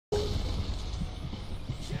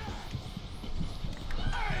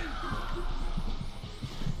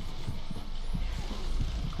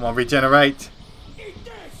Come on, regenerate. Eat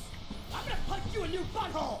this! I'm gonna punch you a new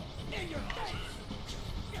butthole in your face!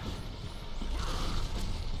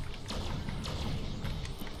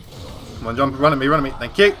 Come on, jump, run at me,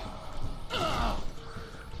 thank you.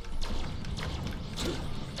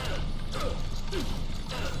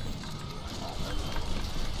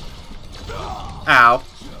 Ow.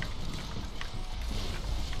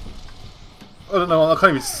 I don't know, I can't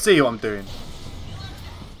even see what I'm doing.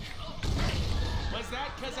 Was that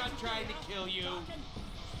because I'm trying to kill you?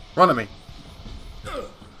 Run at me.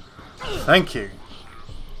 Thank you.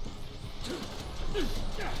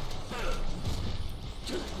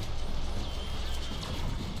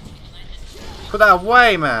 Put that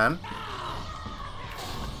away, man.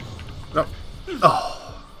 No.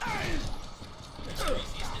 Oh.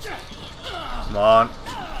 Come on.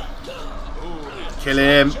 Kill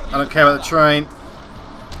him. I don't care about the train.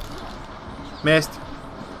 Missed.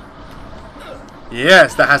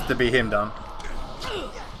 Yes, that has to be him done.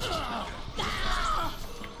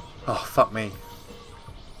 Oh, fuck me.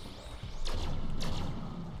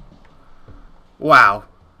 Wow.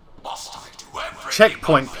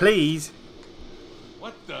 Checkpoint, please.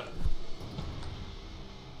 What the?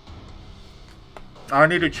 I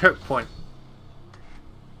need a checkpoint.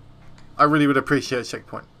 I really would appreciate a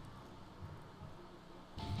checkpoint.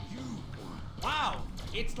 Wow,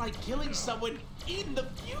 it's like killing someone in the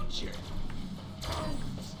future.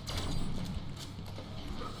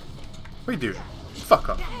 What are you doing? Fuck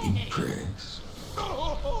up. Praise.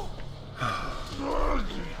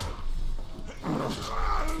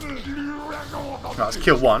 Right, let's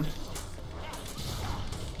kill one.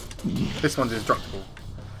 This one's indestructible.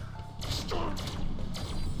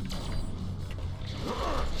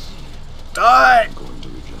 Die!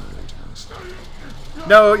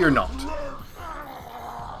 No, you're not.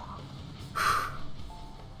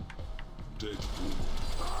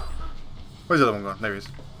 Where's the other one gone? There he is.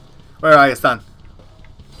 Where are you, Stan?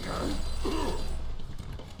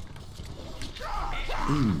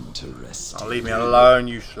 Interesting. Oh, leave me alone,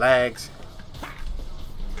 you slags.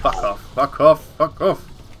 Fuck off. Fuck off. Fuck off.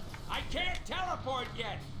 I can't teleport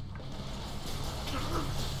yet.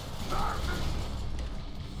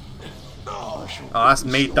 Oh, that's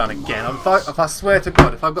me done again. If I swear to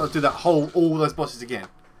God, if I've got to do that all those bosses again.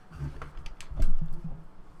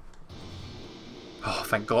 Oh,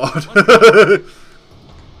 thank God.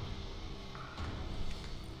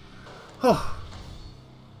 Oh.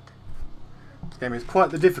 This game is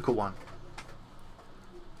quite the difficult one.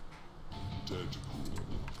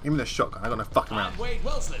 Give me the shotgun, I got no fucking I'm round. Wade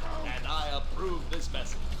Wilson, and I approve this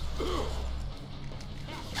message.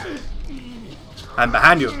 And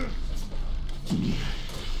behind you.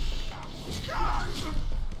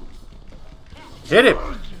 Hit him!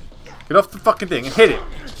 Get off the fucking thing and hit him!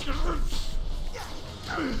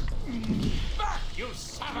 Back, you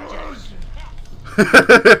savages!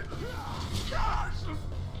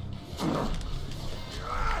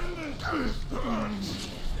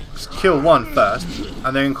 Let's kill one first,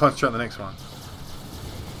 and then concentrate on the next one.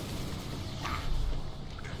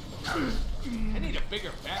 I need a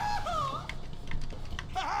bigger bat.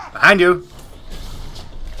 Behind you!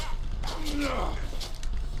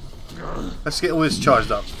 Let's get all this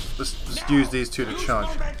charged up. Let's use these two to charge.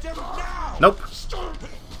 Nope.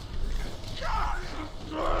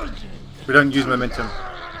 We don't use momentum.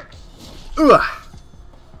 Ugh.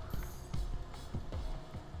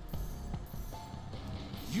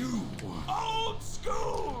 You old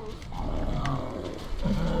school.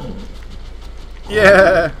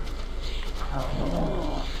 Yeah.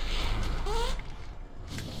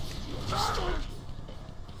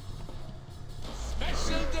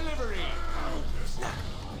 Special delivery. I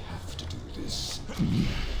have to do this.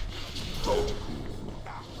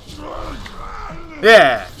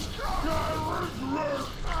 Yeah.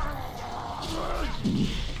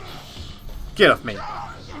 Get off me.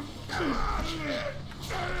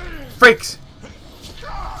 Freaks.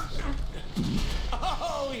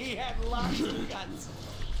 Oh, he had lots of guts.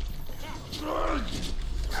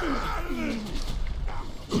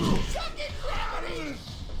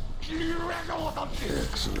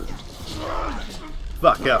 Excellent.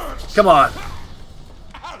 Fuck up. Come on.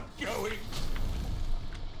 Outgoing.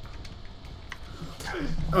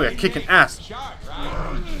 Oh yeah, kicking ass. Sharp,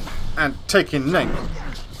 right? And taking names.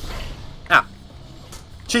 Ah.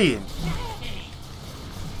 Cheating.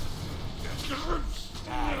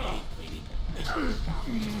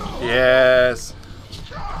 Yes.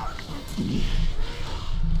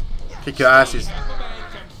 Kick your asses.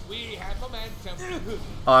 We have momentum.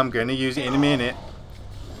 I'm gonna use it in a minute.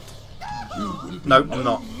 Nope, I'm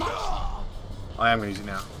not. I am gonna use it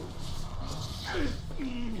now.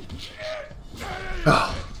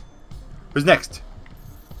 Oh. Who's next?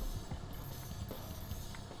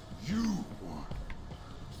 You.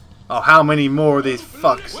 Oh, how many more of these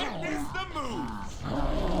fucks? Witness the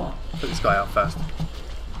move. Put this guy out first.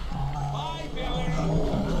 Bye,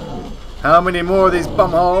 Billy. How many more of these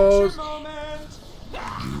bumholes? Moment.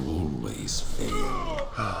 You always fail.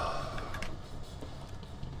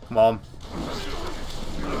 Come on.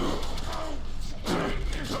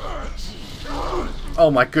 Oh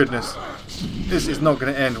my goodness. This is not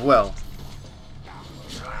going to end well.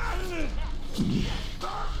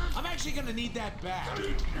 I'm actually gonna need that back.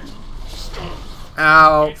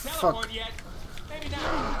 Ow, Can't fuck. teleport yet. Maybe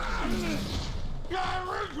not.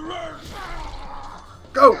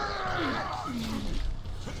 Go! You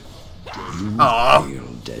Ah. fail,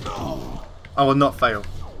 DeadPool. I will not fail.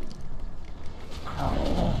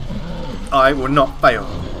 I will not fail.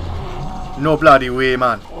 No bloody way,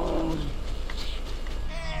 man.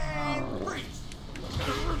 And freeze.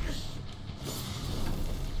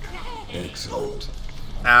 Excellent.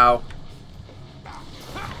 Ow.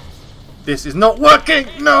 This is not working!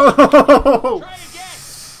 No! Try again.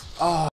 Oh.